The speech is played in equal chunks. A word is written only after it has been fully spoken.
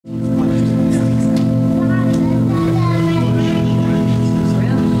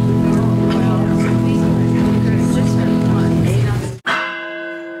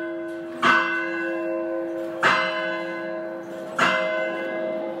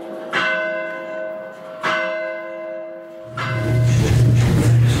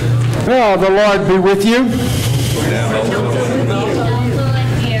Well, the Lord be with you.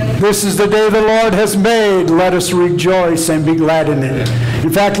 This is the day the Lord has made. Let us rejoice and be glad in it.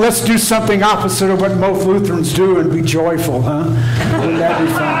 In fact, let's do something opposite of what most Lutherans do and be joyful, huh? Wouldn't that be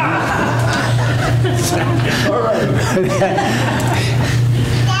fun? All right.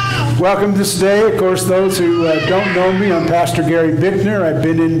 Welcome this day. Of course, those who don't know me, I'm Pastor Gary Bickner. I've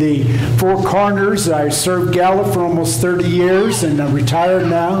been in the Four Corners. I served Gallup for almost 30 years, and I'm retired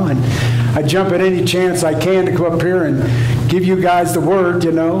now. And I jump at any chance I can to come up here and give you guys the word,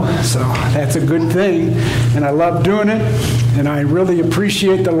 you know. So that's a good thing. And I love doing it. And I really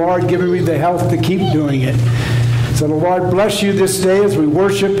appreciate the Lord giving me the health to keep doing it. So the Lord bless you this day as we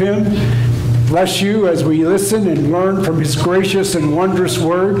worship Him. Bless you as we listen and learn from His gracious and wondrous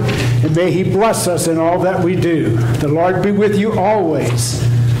word. And may He bless us in all that we do. The Lord be with you always.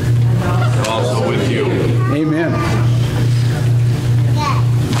 And also with you. Amen.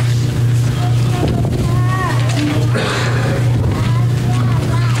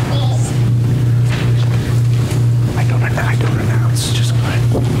 I don't announce. Just go ahead.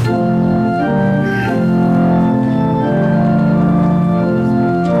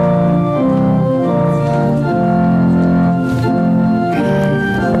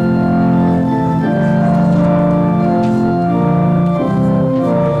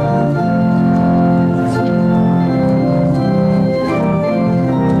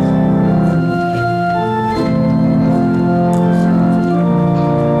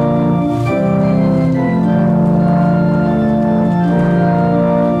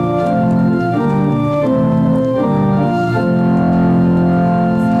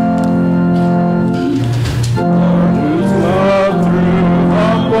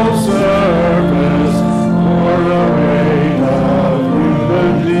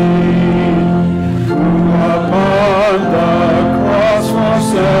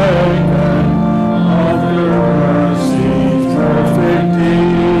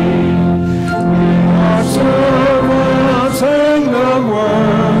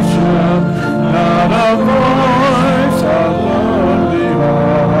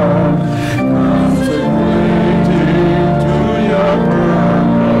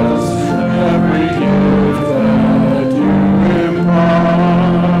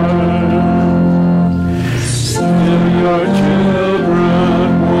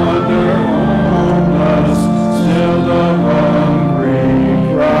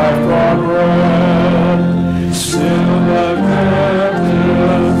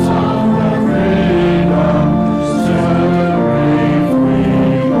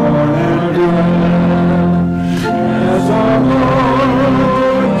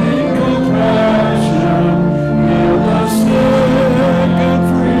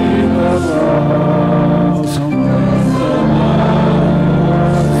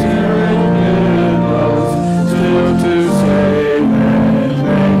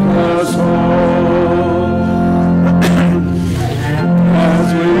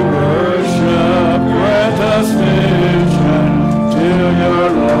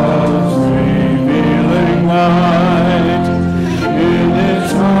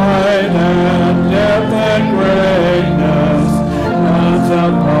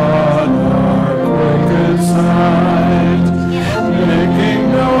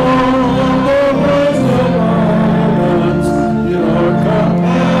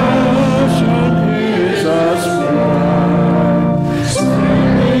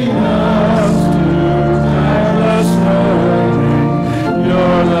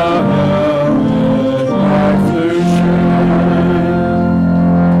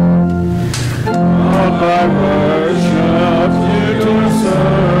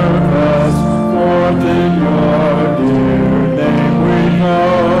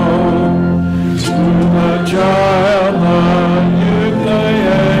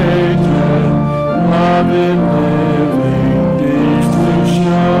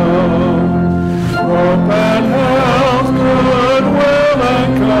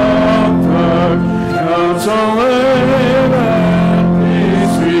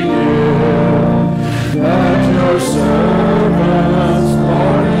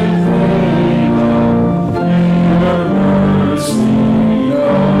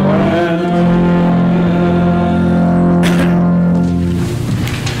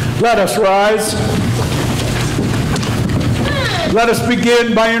 Let us rise. Let us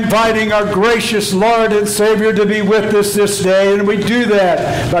begin by inviting our gracious Lord and Savior to be with us this day, and we do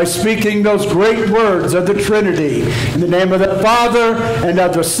that by speaking those great words of the Trinity. In the name of the Father, and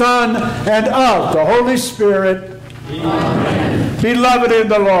of the Son, and of the Holy Spirit. Amen. Beloved in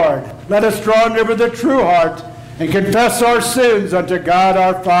the Lord, let us draw near with a true heart and confess our sins unto God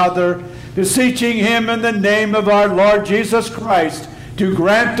our Father, beseeching him in the name of our Lord Jesus Christ to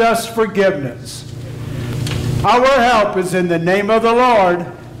grant us forgiveness. Our help is in the name of the Lord.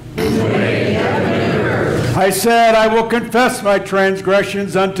 I said, I will confess my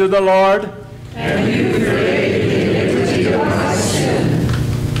transgressions unto the Lord. And you forgave the iniquity of my sin.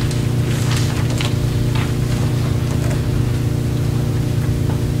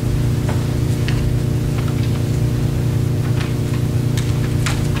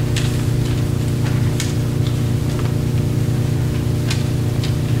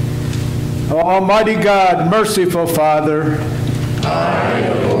 Almighty God, merciful Father, I,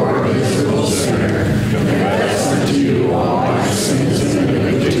 a poor miserable sinner, confess unto you all my sins and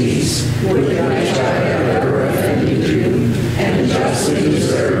iniquities, with which I have ever offended you, and justly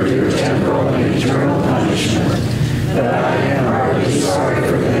deserve your temporal and eternal punishment. That I am heartily sorry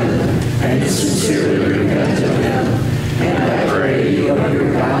for them, and sincerely repent of them. And I pray you of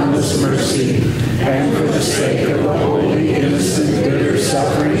your boundless mercy, and for the sake of the holy, innocent, bitter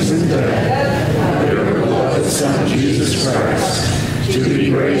sufferings and death of your beloved Son, Jesus Christ, to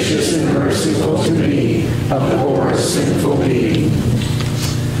be gracious and merciful to me, a poor sinful being.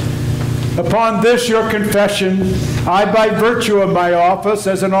 upon this your confession, I, by virtue of my office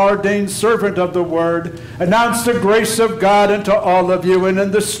as an ordained servant of the word, announce the grace of God unto all of you, and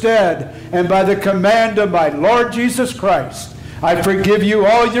in the stead and by the command of my Lord Jesus Christ, I forgive you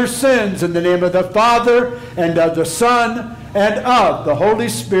all your sins in the name of the Father, and of the Son, and of the Holy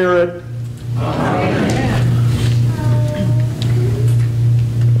Spirit. Amen.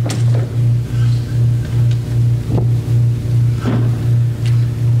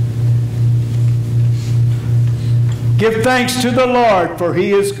 Give thanks to the Lord, for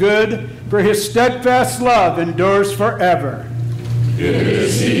he is good, for his steadfast love endures forever. It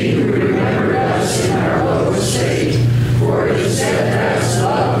is he who remembered us in our low estate, for his steadfast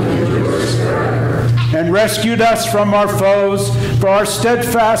love endures forever. And rescued us from our foes, for our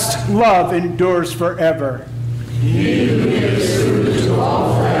steadfast love endures forever. He who gives food to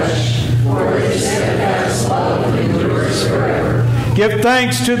all flesh, for his steadfast love endures forever. Give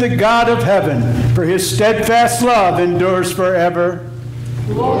thanks to the God of heaven, for his steadfast love endures forever.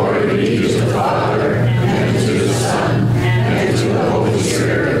 Glory be to the Father, and to the Son, and to the Holy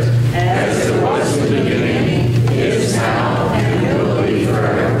Spirit, as it was in the beginning, is now, and will be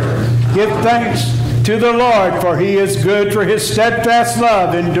forever. Give thanks to the Lord, for he is good, for his steadfast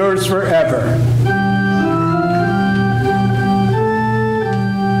love endures forever.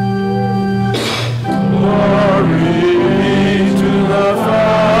 Glory the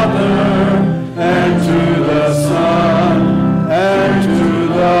Father, and to the Son, and to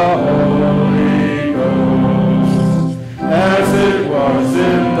the Holy Ghost, as it was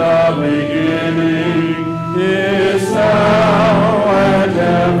in the beginning, is now, and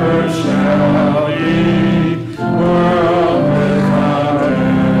ever shall be, world without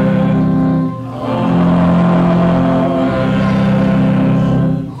end.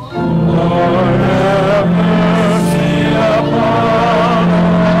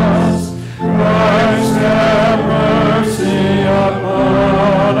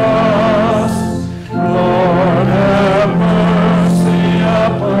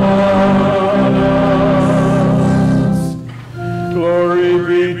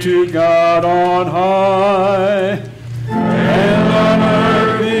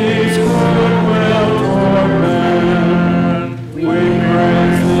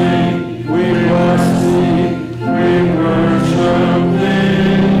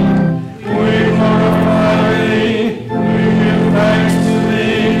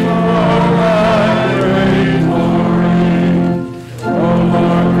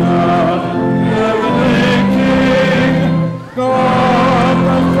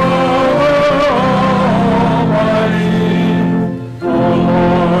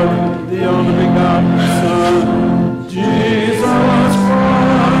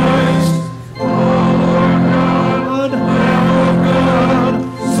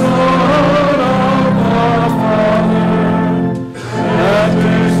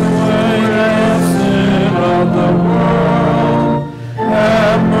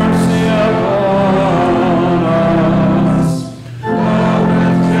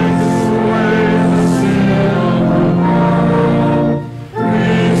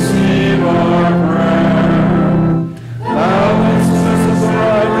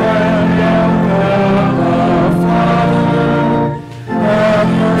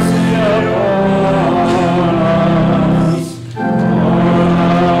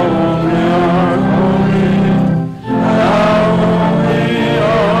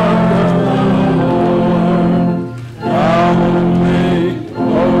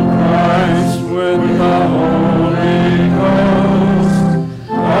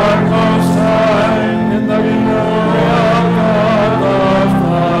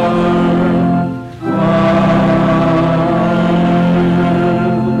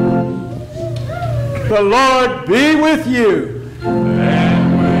 The Lord be with you.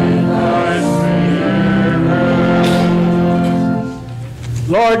 And with thy spirit.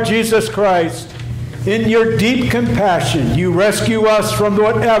 Lord Jesus Christ, in your deep compassion, you rescue us from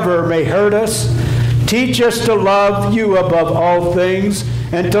whatever may hurt us. Teach us to love you above all things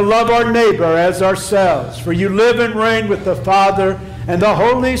and to love our neighbor as ourselves. For you live and reign with the Father and the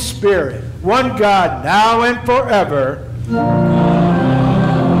Holy Spirit, one God, now and forever. Amen.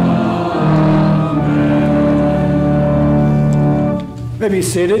 May be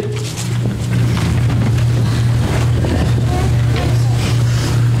seated.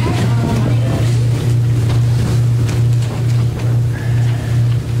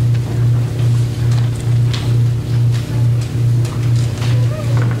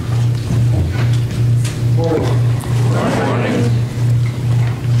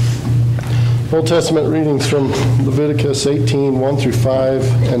 Old Testament readings from Leviticus 18, 1 through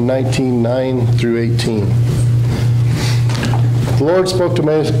 5, and 19, 9 through 18. The Lord spoke to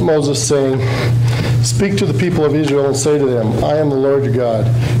Moses, saying, "Speak to the people of Israel and say to them, I am the Lord your God.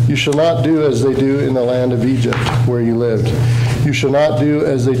 You shall not do as they do in the land of Egypt, where you lived. You shall not do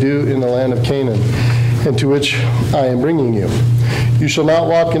as they do in the land of Canaan, into which I am bringing you. You shall not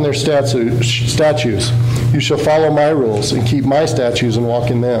walk in their statutes. You shall follow my rules and keep my statutes and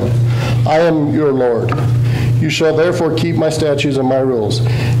walk in them. I am your Lord. You shall therefore keep my statutes and my rules.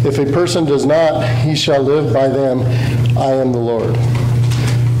 If a person does not, he shall live by them. I am the Lord.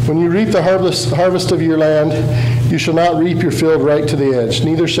 When you reap the harvest of your land, you shall not reap your field right to the edge,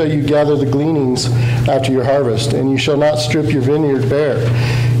 neither shall you gather the gleanings after your harvest, and you shall not strip your vineyard bare,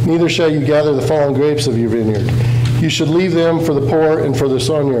 neither shall you gather the fallen grapes of your vineyard. You should leave them for the poor and for the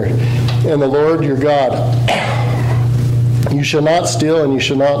sojourner, and the Lord your God. You shall not steal, and you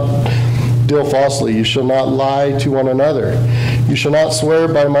shall not deal falsely. You shall not lie to one another. You shall not swear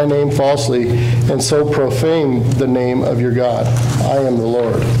by my name falsely, and so profane the name of your God. I am the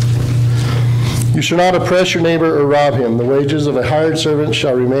Lord. You shall not oppress your neighbor or rob him. The wages of a hired servant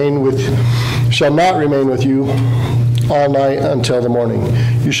shall not remain with you all night until the morning.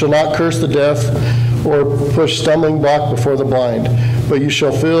 You shall not curse the deaf or push stumbling block before the blind, but you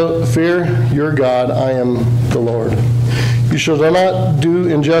shall fear your God. I am the Lord. You shall not do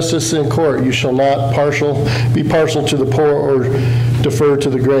injustice in court. You shall not be partial to the poor or defer to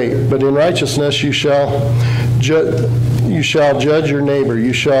the great. But in righteousness you shall judge your neighbor.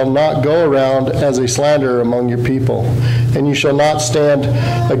 You shall not go around as a slanderer among your people. And you shall not stand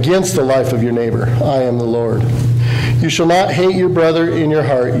against the life of your neighbor. I am the Lord. You shall not hate your brother in your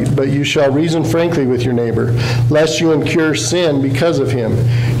heart, but you shall reason frankly with your neighbor, lest you incur sin because of him.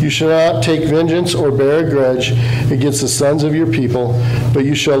 You shall not take vengeance or bear a grudge against the sons of your people, but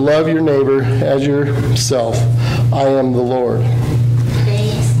you shall love your neighbor as yourself. I am the Lord."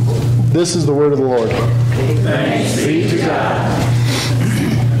 This is the word of the Lord. Thanks be to God.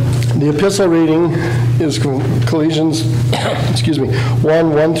 The epistle reading is Colossians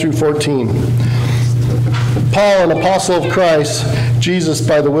 1 through 14. Paul, an apostle of Christ Jesus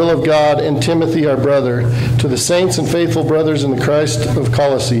by the will of God, and Timothy, our brother, to the saints and faithful brothers in the Christ of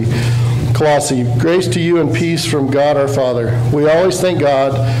Colossae, grace to you and peace from God our Father. We always thank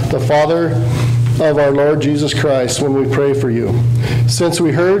God, the Father of our Lord Jesus Christ, when we pray for you, since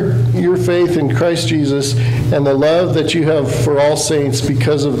we heard your faith in Christ Jesus and the love that you have for all saints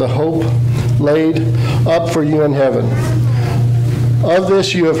because of the hope laid up for you in heaven. Of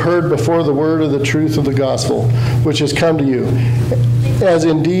this you have heard before the word of the truth of the gospel, which has come to you, as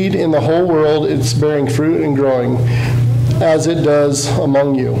indeed in the whole world it's bearing fruit and growing, as it does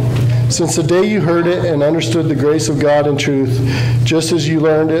among you. Since the day you heard it and understood the grace of God in truth, just as you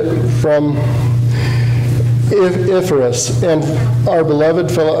learned it from Ephraim and our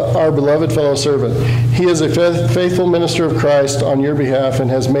beloved fellow servant. He is a faithful minister of Christ on your behalf and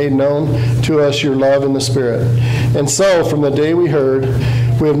has made known to us your love in the Spirit. And so, from the day we heard,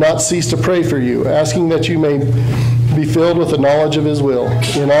 we have not ceased to pray for you, asking that you may be filled with the knowledge of his will,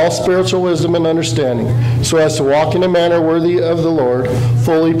 in all spiritual wisdom and understanding, so as to walk in a manner worthy of the Lord,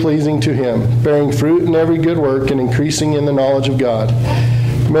 fully pleasing to him, bearing fruit in every good work and increasing in the knowledge of God.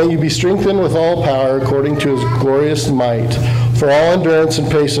 May you be strengthened with all power according to his glorious might, for all endurance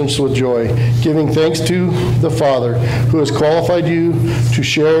and patience with joy, giving thanks to the Father, who has qualified you to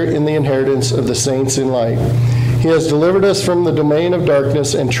share in the inheritance of the saints in light. He has delivered us from the domain of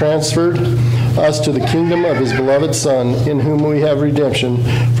darkness and transferred us to the kingdom of his beloved Son, in whom we have redemption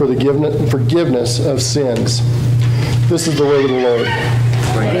for the forgiveness of sins. This is the word of the Lord.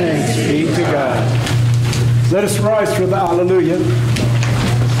 Thanks be to God. Let us rise for the Alleluia.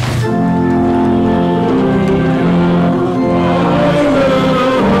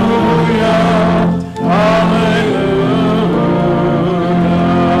 Alleluia,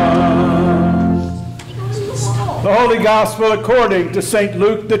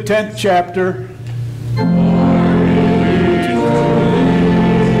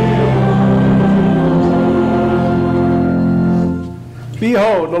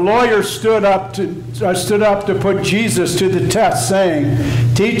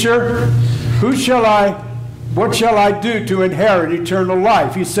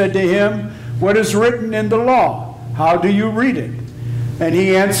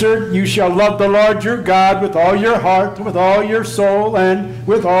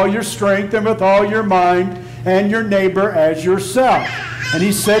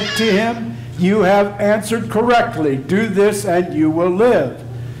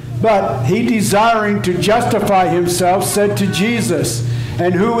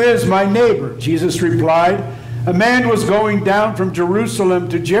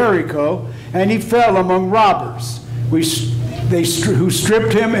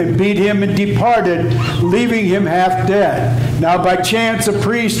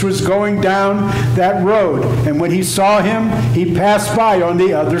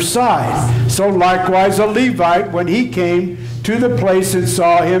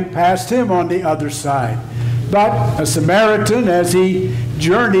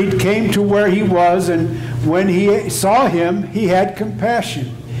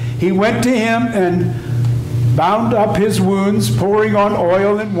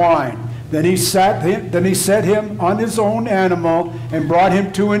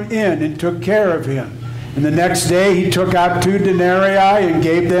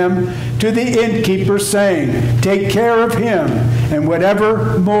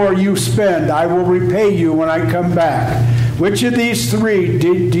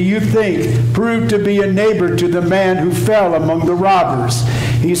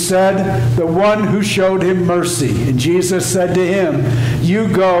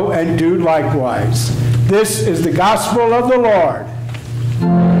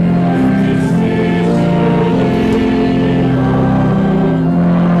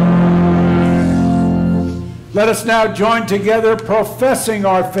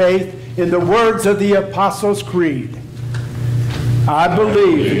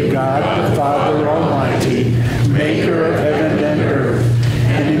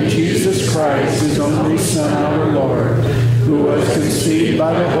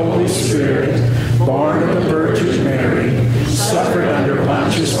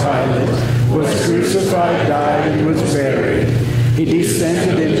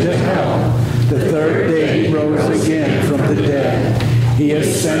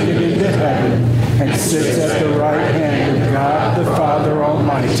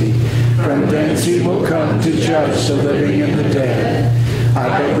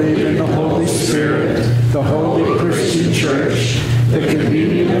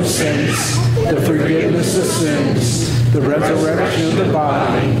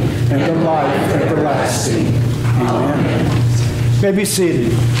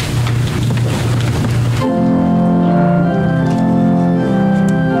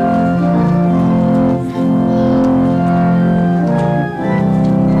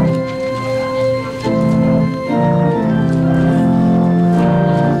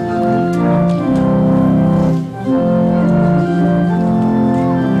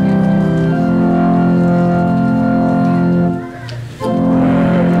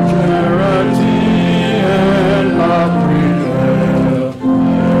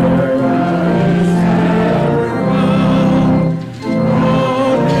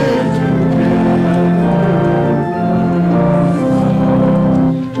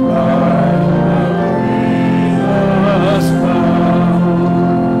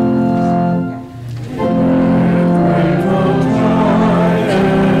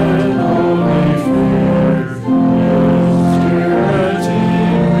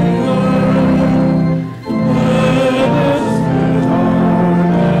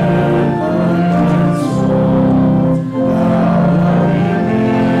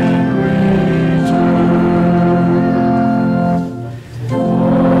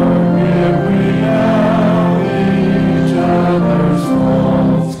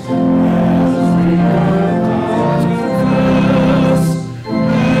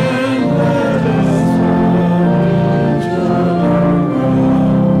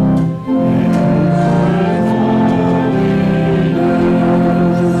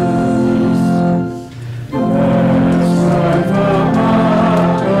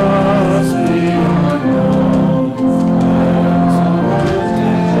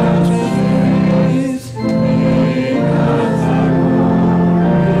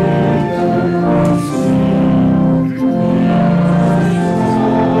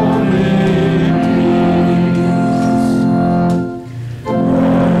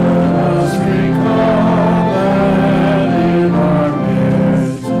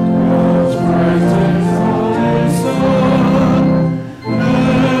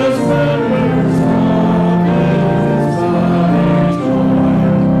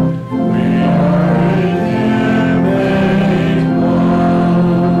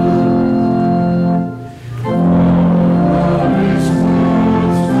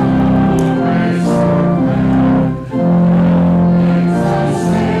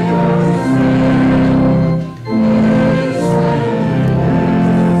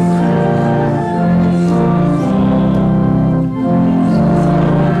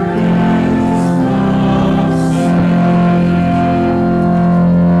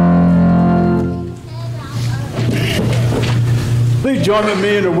 join with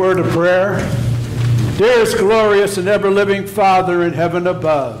me in a word of prayer? Dearest, glorious, and ever-living Father in heaven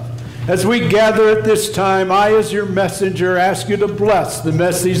above, as we gather at this time, I, as your messenger, ask you to bless the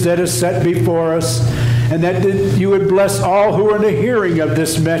message that is set before us, and that you would bless all who are in the hearing of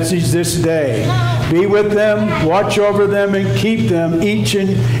this message this day. Be with them, watch over them, and keep them each and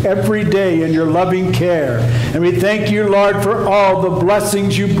every day in your loving care. And we thank you, Lord, for all the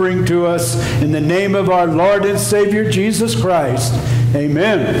blessings you bring to us. In the name of our Lord and Savior, Jesus Christ.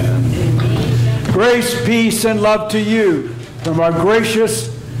 Amen. Grace, peace, and love to you from our gracious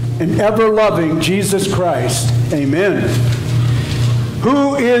and ever-loving Jesus Christ. Amen.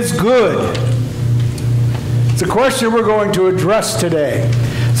 Who is good? It's a question we're going to address today.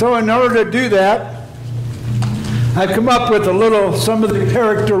 So in order to do that, I've come up with some of the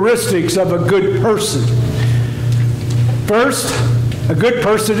characteristics of a good person. First, a good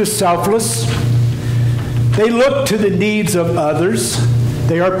person is selfless. They look to the needs of others.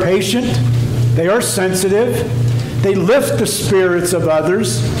 They are patient. They are sensitive. They lift the spirits of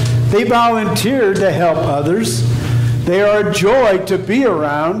others. They volunteer to help others. They are a joy to be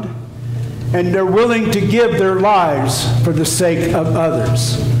around. And they're willing to give their lives for the sake of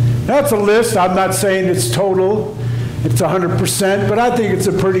others. That's a list. I'm not saying it's total. It's 100%, but I think it's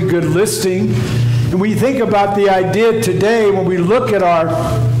a pretty good listing. And when you think about the idea today, when we look at our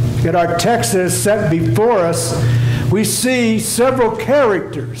text that is set before us, we see several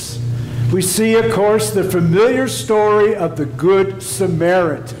characters. We see, of course, the familiar story of the Good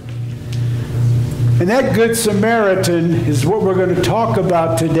Samaritan. And that Good Samaritan is what we're going to talk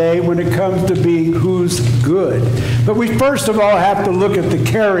about today when it comes to being who's good. But we first of all have to look at the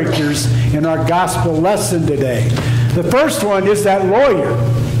characters in our gospel lesson today. The first one is that lawyer,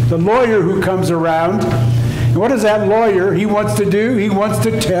 the lawyer who comes around. And what does that lawyer, he wants to do? He wants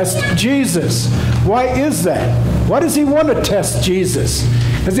to test Jesus. Why is that? Why does he want to test Jesus?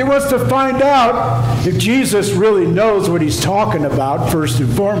 Because he wants to find out if Jesus really knows what he's talking about, first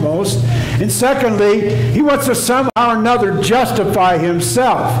and foremost. And secondly, he wants to somehow or another justify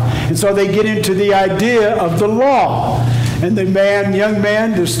himself. And so they get into the idea of the law. And the young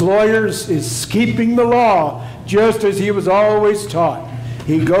man, this lawyer, is keeping the law just as he was always taught.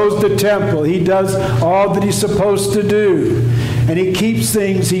 He goes to temple. He does all that he's supposed to do. And he keeps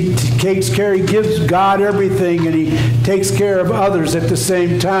things. He takes care. He gives God everything. And he takes care of others at the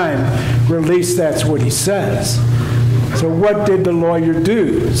same time. Or at least that's what he says. So what did the lawyer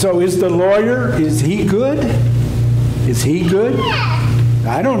do? So is the lawyer, is he good? Is he good?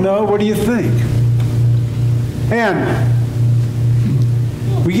 I don't know. What do you think? And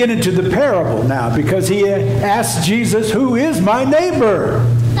we get into the parable now because he asks Jesus, who is my neighbor?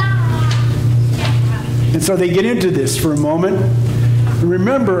 And so they get into this for a moment.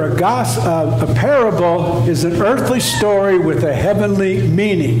 Remember, a parable is an earthly story with a heavenly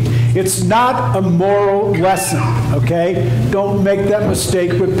meaning. It's not a moral lesson, okay? Don't make that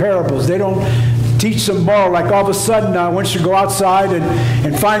mistake with parables. They don't teach some moral, like all of a sudden I want you to go outside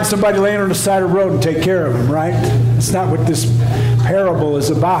and find somebody laying on the side of the road and take care of them, right? That's not what this parable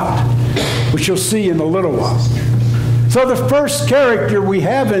is about, which you'll see in a little while. So the first character we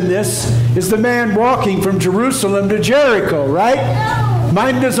have in this is the man walking from Jerusalem to Jericho, right?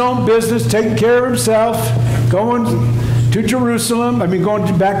 Minding his own business, taking care of himself, going to Jerusalem,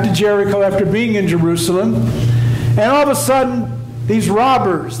 going back to Jericho after being in Jerusalem. And all of a sudden, these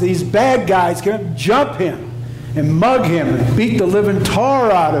robbers, these bad guys can jump him and mug him and beat the living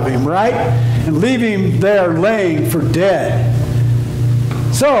tar out of him, right? And leave him there laying for dead.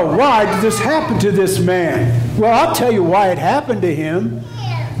 So why did this happen to this man? Well, I'll tell you why it happened to him.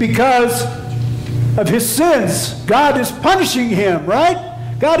 Because of his sins. God is punishing him, right?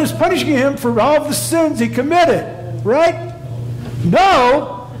 God is punishing him for all the sins he committed, right?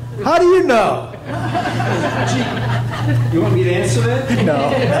 No? How do you know? You want me to answer that?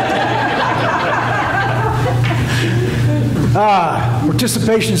 No.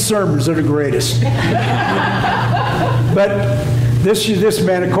 Participation sermons are the greatest. But this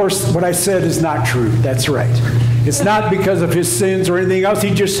man, of course, what I said is not true. That's right. It's not because of his sins or anything else.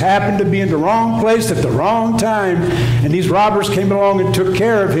 He just happened to be in the wrong place at the wrong time, and these robbers came along and took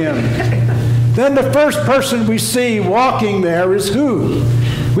care of him. Then the first person we see walking there is who?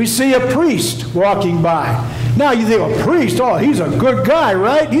 We see a priest walking by. Now you think, a priest, oh, he's a good guy,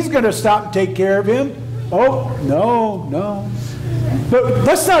 right? He's going to stop and take care of him. Oh, no. But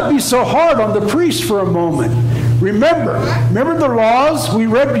let's not be so hard on the priest for a moment. Remember the laws? You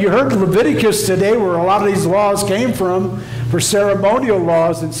heard Leviticus today where a lot of these laws came from for ceremonial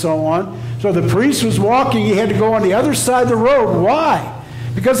laws and so on. So the priest was walking, he had to go on the other side of the road. Why?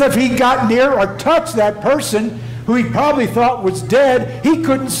 Because if he got near or touched that person, who he probably thought was dead, he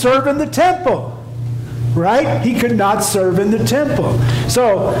couldn't serve in the temple. Right? He could not serve in the temple.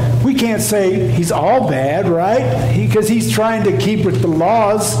 So we can't say he's all bad, right? Because he's trying to keep with the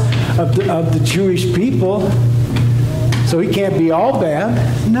laws of the Jewish people. So he can't be all bad.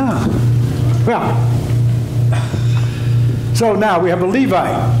 No. Well, so now we have a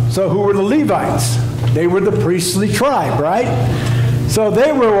Levite. So who were the Levites? They were the priestly tribe, right? So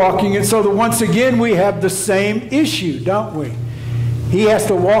they were walking, and so once again we have the same issue, don't we? He has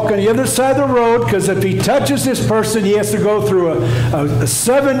to walk on the other side of the road, because if he touches this person, he has to go through a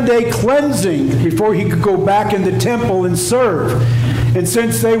 7-day cleansing before he could go back in the temple and serve. And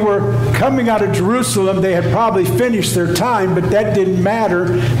since they were coming out of Jerusalem, they had probably finished their time, but that didn't matter,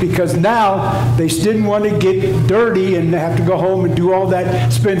 because now they didn't want to get dirty and have to go home and do all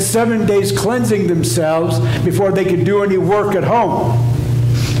that, spend 7 days cleansing themselves before they could do any work at home.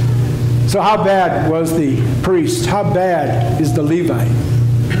 So how bad was the priest? How bad is the Levite?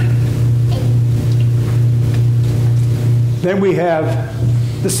 Then we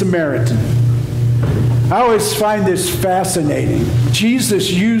have the Samaritan. I always find this fascinating.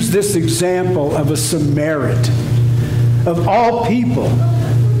 Jesus used this example of a Samaritan, of all people.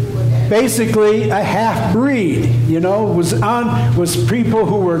 Basically a half-breed, was people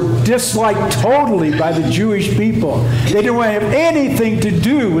who were disliked totally by the Jewish people. They didn't want to have anything to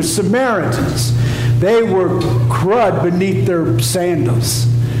do with Samaritans. They were crud beneath their sandals.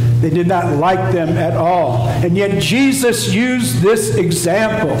 They did not like them at all. And yet Jesus used this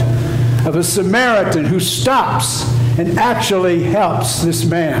example of a Samaritan who stops and actually helps this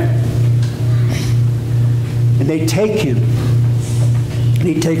man. And they take him. And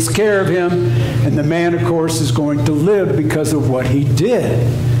he takes care of him, and the man, of course, is going to live because of what he did.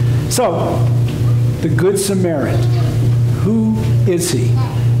 So, the Good Samaritan, who is he?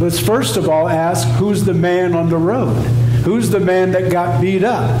 Let's first of all ask, who's the man on the road? Who's the man that got beat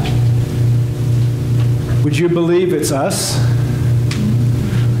up? Would you believe it's us?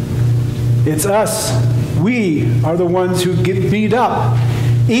 It's us. We are the ones who get beat up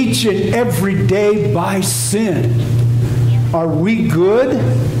each and every day by sin. Are we good?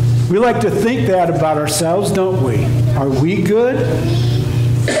 We like to think that about ourselves, don't we? Are we good?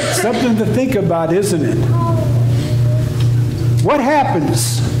 Something to think about, isn't it? What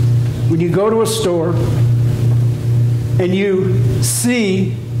happens when you go to a store and you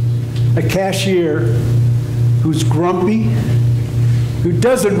see a cashier who's grumpy, who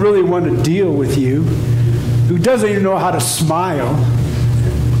doesn't really want to deal with you, who doesn't even know how to smile?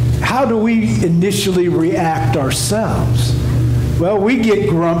 How do we initially react ourselves? Well, we get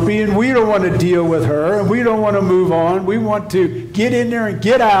grumpy and we don't want to deal with her and we don't want to move on. We want to get in there and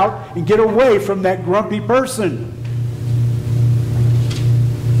get out and get away from that grumpy person.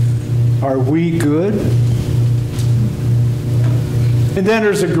 Are we good? And then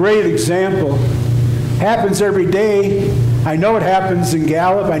there's a great example. Happens every day. I know it happens in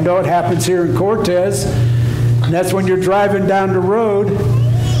Gallup. I know it happens here in Cortez. And that's when you're driving down the road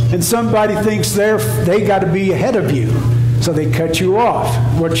and somebody thinks they got to be ahead of you. So they cut you off.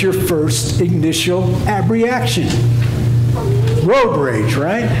 What's your first initial reaction? Road rage,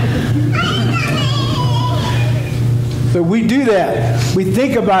 right? But we do that. We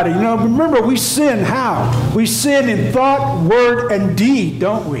think about it. Remember, we sin how? We sin in thought, word, and deed,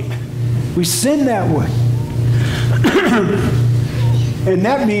 don't we? We sin that way. And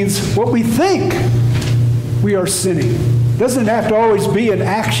that means what we think we are sinning. It doesn't have to always be an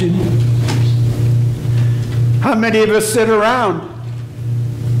action. How many of us sit around?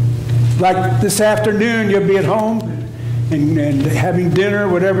 Like this afternoon, you'll be at home and having dinner,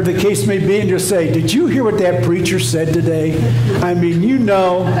 whatever the case may be, and you'll say, did you hear what that preacher said today? I mean,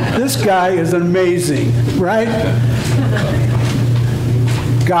 this guy is amazing, right?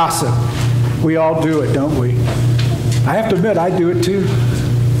 Gossip. We all do it, don't we? I have to admit, I do it too.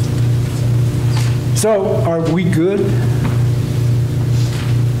 So, are we good?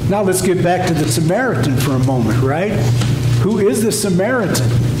 Now let's get back to the Samaritan for a moment, right? Who is the Samaritan?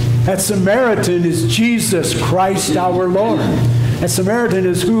 That Samaritan is Jesus Christ our Lord. That Samaritan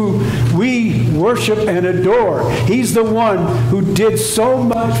is who we worship and adore. He's the one who did so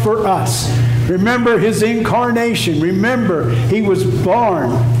much for us. Remember his incarnation. Remember, he was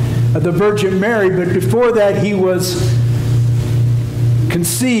born of the Virgin Mary, but before that he was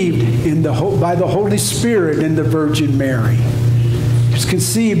conceived by the Holy Spirit in the Virgin Mary. He was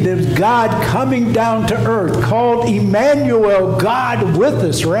conceived as God coming down to earth, called Emmanuel, God with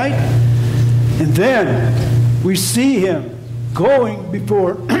us, right? And then we see him going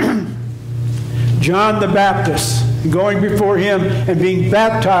before John the Baptist, going before him and being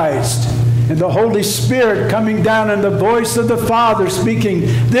baptized and the Holy Spirit coming down and the voice of the Father speaking,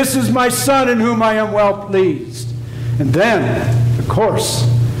 "This is my Son in whom I am well pleased." And then, of course,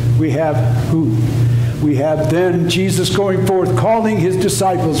 we have who? We have then Jesus going forth, calling his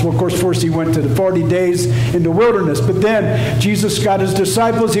disciples. Well, of course, first he went to the 40 days in the wilderness. But then Jesus got his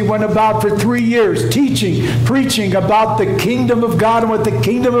disciples. He went about for 3 years teaching, preaching about the kingdom of God and what the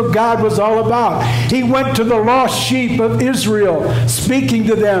kingdom of God was all about. He went to the lost sheep of Israel, speaking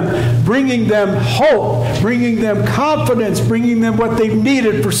to them, bringing them hope, bringing them confidence, bringing them what they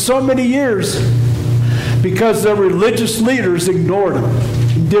needed for so many years, because the religious leaders ignored them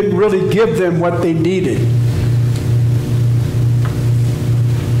and didn't really give them what they needed.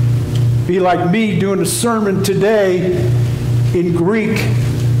 Be like me doing a sermon today in Greek,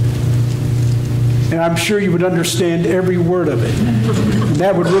 and I'm sure you would understand every word of it. And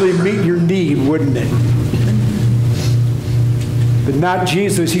that would really meet your need, wouldn't it? But not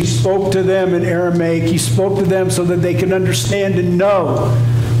Jesus. He spoke to them in Aramaic. He spoke to them so that they could understand and know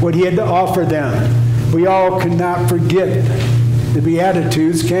what he had to offer them. We all cannot forget the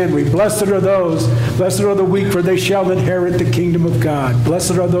Beatitudes, can we? Blessed are the weak, for they shall inherit the kingdom of God.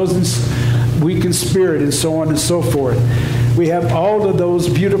 Blessed are those weak in spirit, and so on and so forth. We have all of those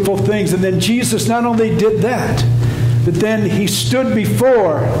beautiful things. And then Jesus not only did that, but then he stood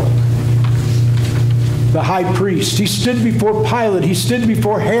before the high priest. He stood before Pilate. He stood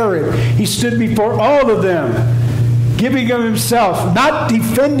before Herod. He stood before all of them, giving of himself, not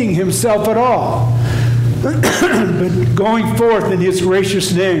defending himself at all, but going forth in his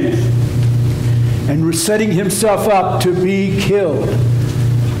gracious name and setting himself up to be killed.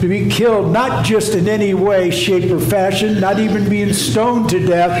 To be killed not just in any way, shape, or fashion, not even being stoned to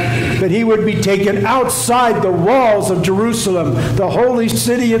death, but he would be taken outside the walls of Jerusalem, the holy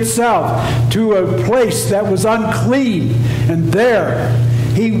city itself, to a place that was unclean. And there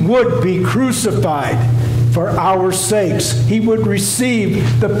he would be crucified for our sakes. He would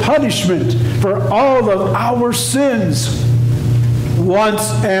receive the punishment for all of our sins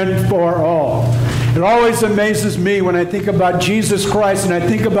once and for all. It always amazes me when I think about Jesus Christ and I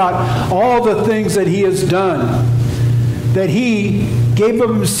think about all the things that he has done, that he gave of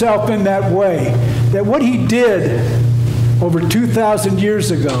himself in that way, that what he did over 2,000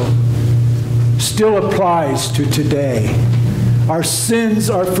 years ago still applies to today. Our sins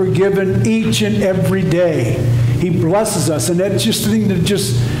are forgiven each and every day. He blesses us, and that's just the thing that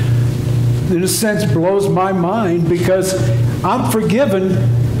just, in a sense, blows my mind, because I'm forgiven.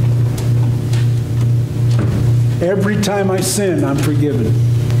 Every time I sin, I'm forgiven.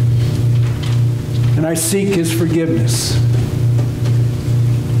 And I seek his forgiveness.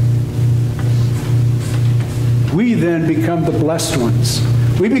 We then become the blessed ones.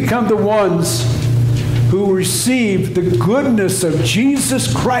 We become the ones who receive the goodness of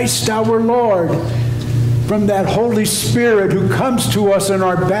Jesus Christ our Lord from that Holy Spirit who comes to us in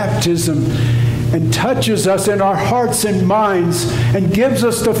our baptism and touches us in our hearts and minds and gives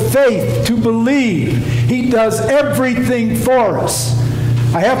us the faith to believe. He does everything for us.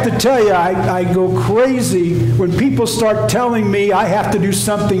 I have to tell you, I go crazy when people start telling me I have to do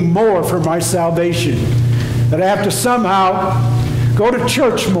something more for my salvation. That I have to somehow go to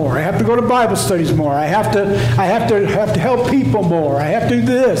church more. I have to go to Bible studies more. I have to help people more. I have to do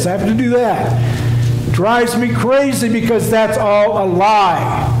this. I have to do that. It drives me crazy because that's all a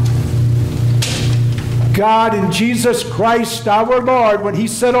lie. God in Jesus Christ our Lord, when he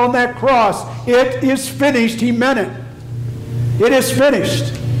said on that cross, "It is finished," he meant it. It is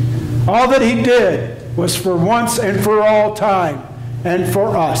finished. All that he did was for once and for all time and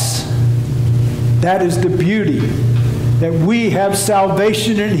for us. That is the beauty, that we have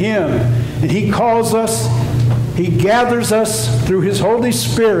salvation in him. And he calls us, he gathers us through his Holy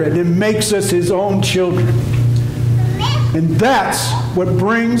Spirit and makes us his own children. And that's what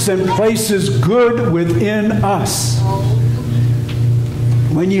brings and places good within us.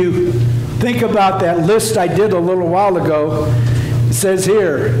 When you think about that list I did a little while ago, it says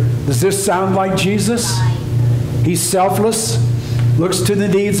here, does this sound like Jesus? He's selfless, looks to the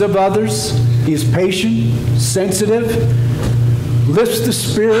needs of others. He's patient, sensitive, lifts the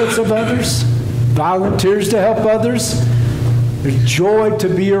spirits of others, volunteers to help others. There's joy to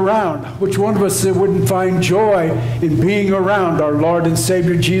be around. Which one of us wouldn't find joy in being around our Lord and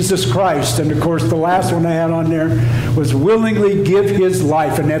Savior Jesus Christ? And of course, the last one I had on there was willingly give his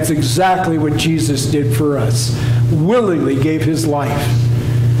life. And that's exactly what Jesus did for us. Willingly gave his life.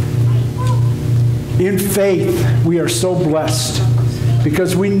 In faith, we are so blessed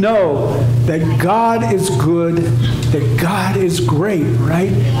because we know that God is good, that God is great,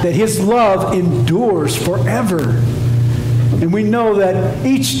 right? That his love endures forever. And we know that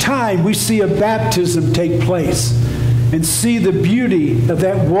each time we see a baptism take place and see the beauty of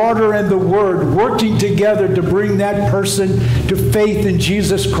that water and the Word working together to bring that person to faith in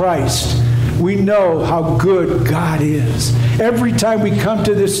Jesus Christ, we know how good God is. Every time we come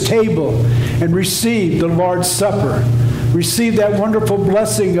to this table and receive the Lord's Supper, receive that wonderful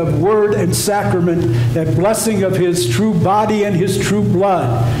blessing of Word and sacrament, that blessing of His true body and His true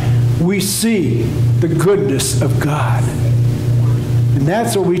blood, we see the goodness of God. And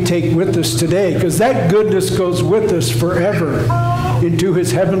that's what we take with us today, because that goodness goes with us forever into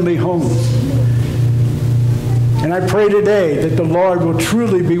His heavenly home. And I pray today that the Lord will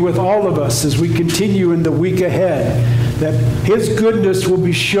truly be with all of us as we continue in the week ahead, that His goodness will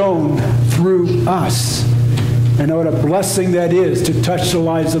be shown through us. And what a blessing that is to touch the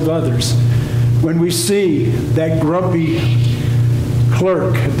lives of others. When we see that grumpy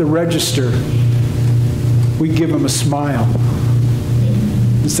clerk at the register, we give him a smile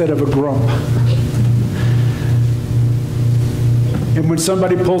instead of a grump. And when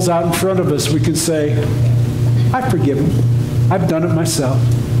somebody pulls out in front of us, we can say, I forgive him. I've done it myself.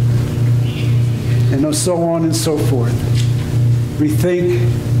 And so on and so forth. We think,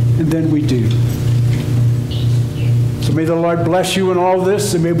 and then we do. So may the Lord bless you in all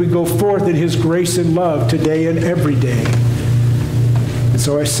this, and may we go forth in His grace and love today and every day. And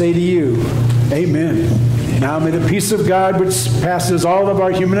so I say to you, amen. Now may the peace of God, which passes all of our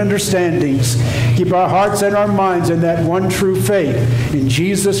human understandings, keep our hearts and our minds in that one true faith, in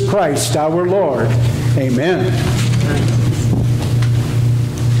Jesus Christ our Lord. Amen.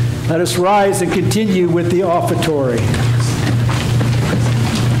 Let us rise and continue with the offertory.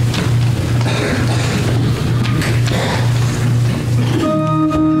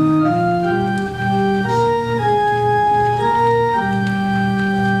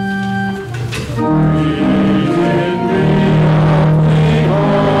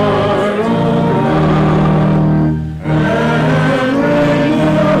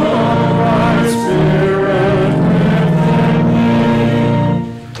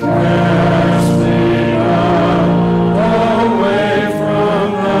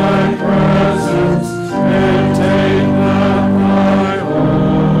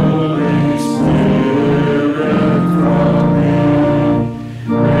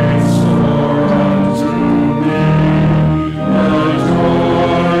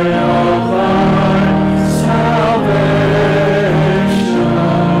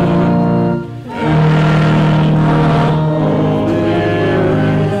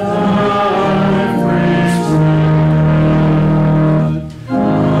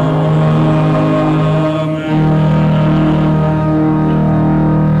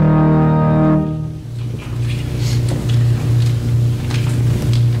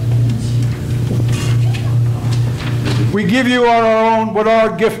 We give you our own, what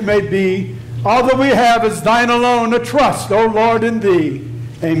our gift may be. All that we have is thine alone, a trust, O Lord, in thee.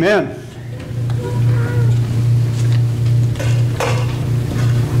 Amen.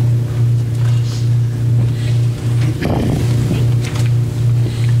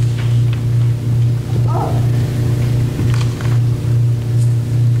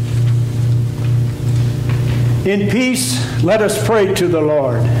 In peace, let us pray to the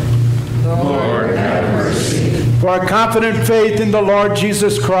Lord. Lord, have mercy. For our confident faith in the Lord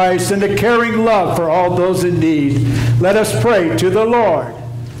Jesus Christ and a caring love for all those in need, let us pray to the Lord.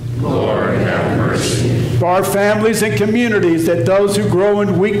 Lord, have mercy. For our families and communities, that those who grow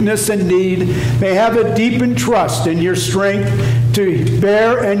in weakness and need may have a deepened trust in your strength to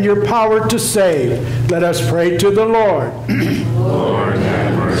bear and your power to save, let us pray to the Lord. Lord,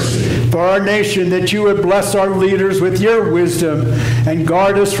 have mercy. For our nation, that you would bless our leaders with your wisdom and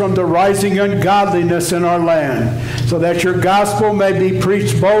guard us from the rising ungodliness in our land, so that your gospel may be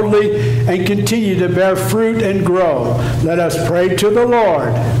preached boldly and continue to bear fruit and grow. Let us pray to the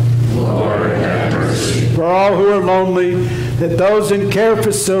Lord. Lord, have mercy. For all who are lonely, that those in care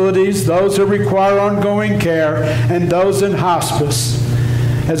facilities, those who require ongoing care, and those in hospice,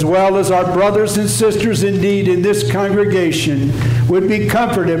 as well as our brothers and sisters in need in this congregation, would be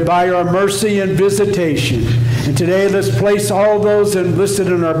comforted by our mercy and visitation. And today let's place all those listed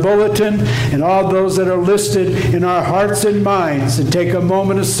in our bulletin and all those that are listed in our hearts and minds and take a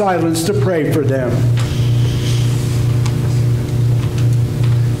moment of silence to pray for them.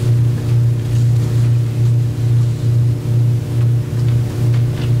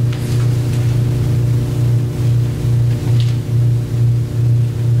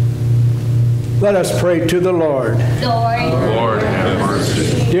 Let us pray to the Lord. Lord, have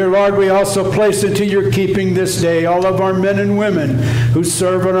mercy. Dear Lord, we also place into your keeping this day all of our men and women who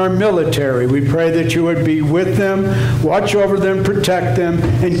serve in our military. We pray that you would be with them, watch over them, protect them,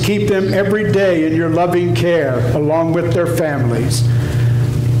 and keep them every day in your loving care, along with their families.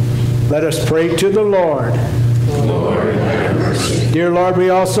 Let us pray to the Lord. Lord, have mercy. Dear Lord,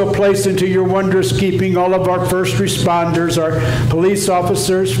 we also place into your wondrous keeping all of our first responders, our police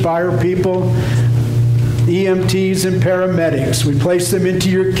officers, fire people, EMTs, and paramedics. We place them into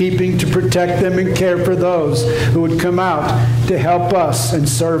your keeping to protect them and care for those who would come out to help us and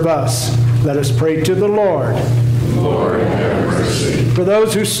serve us. Let us pray to the Lord. Lord, have mercy. For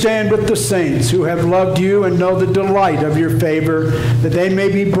those who stand with the saints, who have loved you and know the delight of your favor, that they may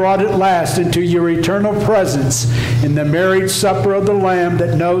be brought at last into your eternal presence in the marriage supper of the Lamb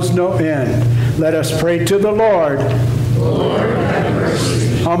that knows no end. Let us pray to the Lord. Lord, have mercy.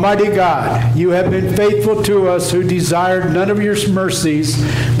 Almighty God, you have been faithful to us who desired none of your mercies.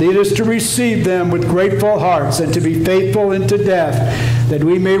 Lead us to receive them with grateful hearts and to be faithful unto death, that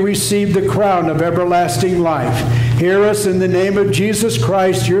we may receive the crown of everlasting life. Hear us in the name of Jesus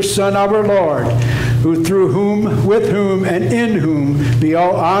Christ, your Son, our Lord, who through whom, with whom, and in whom be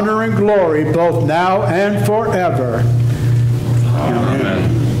all honor and glory, both now and forever.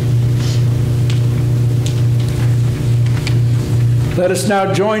 Amen. Let us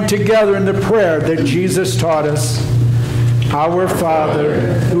now join together in the prayer that Jesus taught us. Our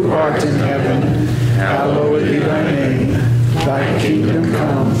Father, who art in heaven, hallowed be thy name. Thy kingdom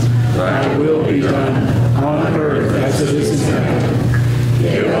come, thy will be done, on earth as it is in heaven.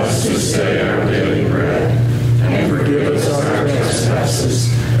 Give us this day our daily bread, and forgive us our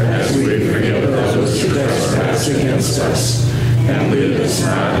trespasses, as we forgive those who trespass against us. And lead us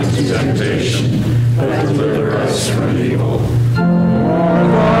not into temptation, but deliver us from evil. For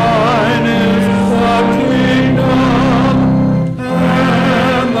thine is the kingdom,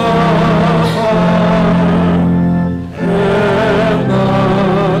 and the power, and the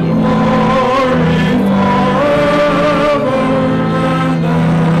glory forever and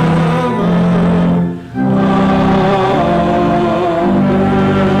ever.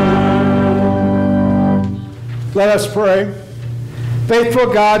 Amen. Let us pray. Faithful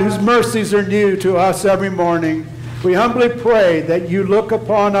God, whose mercies are new to us every morning, we humbly pray that you look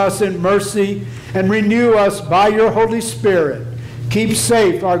upon us in mercy and renew us by your Holy Spirit. Keep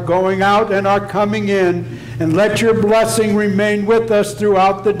safe our going out and our coming in, and let your blessing remain with us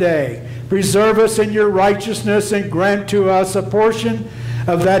throughout the day. Preserve us in your righteousness and grant to us a portion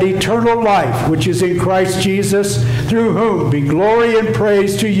of that eternal life which is in Christ Jesus, through whom be glory and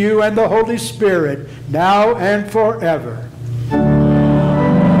praise to you and the Holy Spirit, now and forever.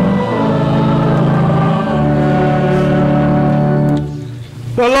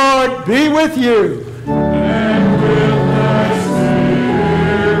 The Lord be with you. And with thy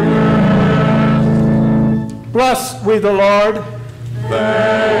spirit. Bless we the Lord.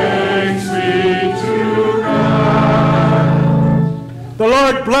 Thanks be to God. The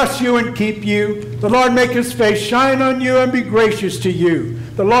Lord bless you and keep you. The Lord make his face shine on you and be gracious to you.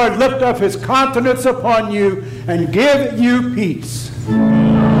 The Lord lift up his countenance upon you and give you peace.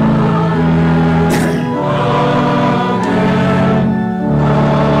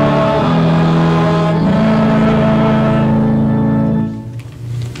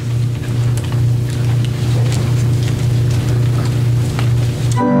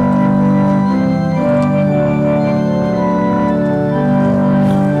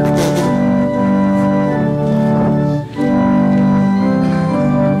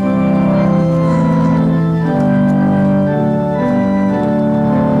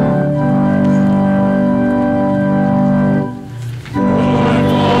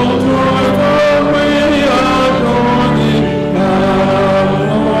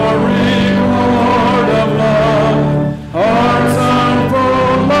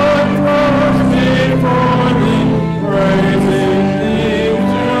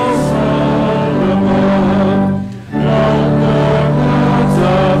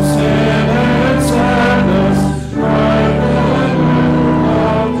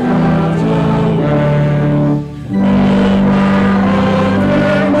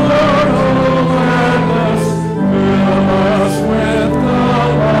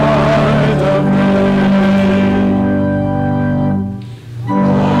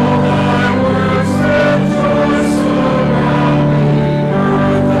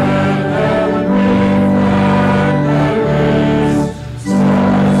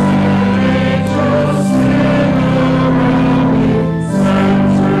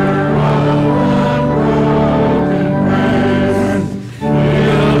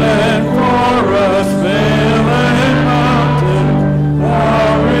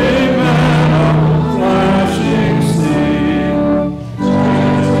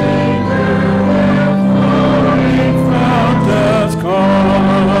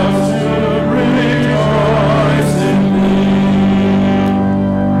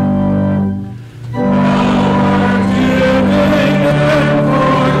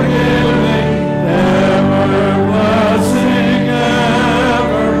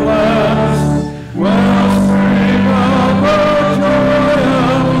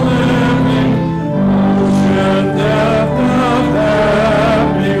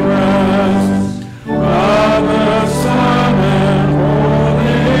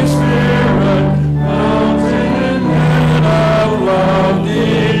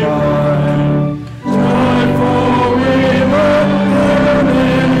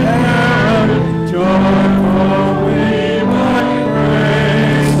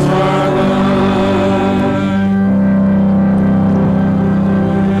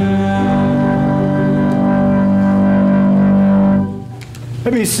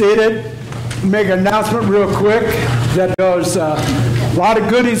 be seated. Make an announcement real quick that there's a lot of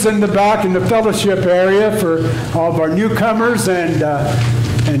goodies in the back in the fellowship area for all of our newcomers, and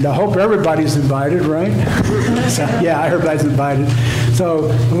I hope everybody's invited, right? So, yeah, everybody's invited. So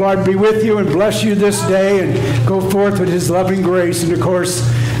the Lord be with you and bless you this day, and go forth with his loving grace. And of course,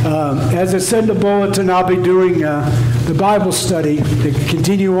 as I said in the bulletin, I'll be doing the Bible study to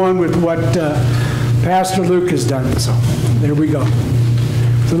continue on with what Pastor Luke has done. So there we go.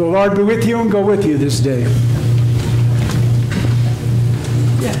 So the Lord be with you and go with you this day.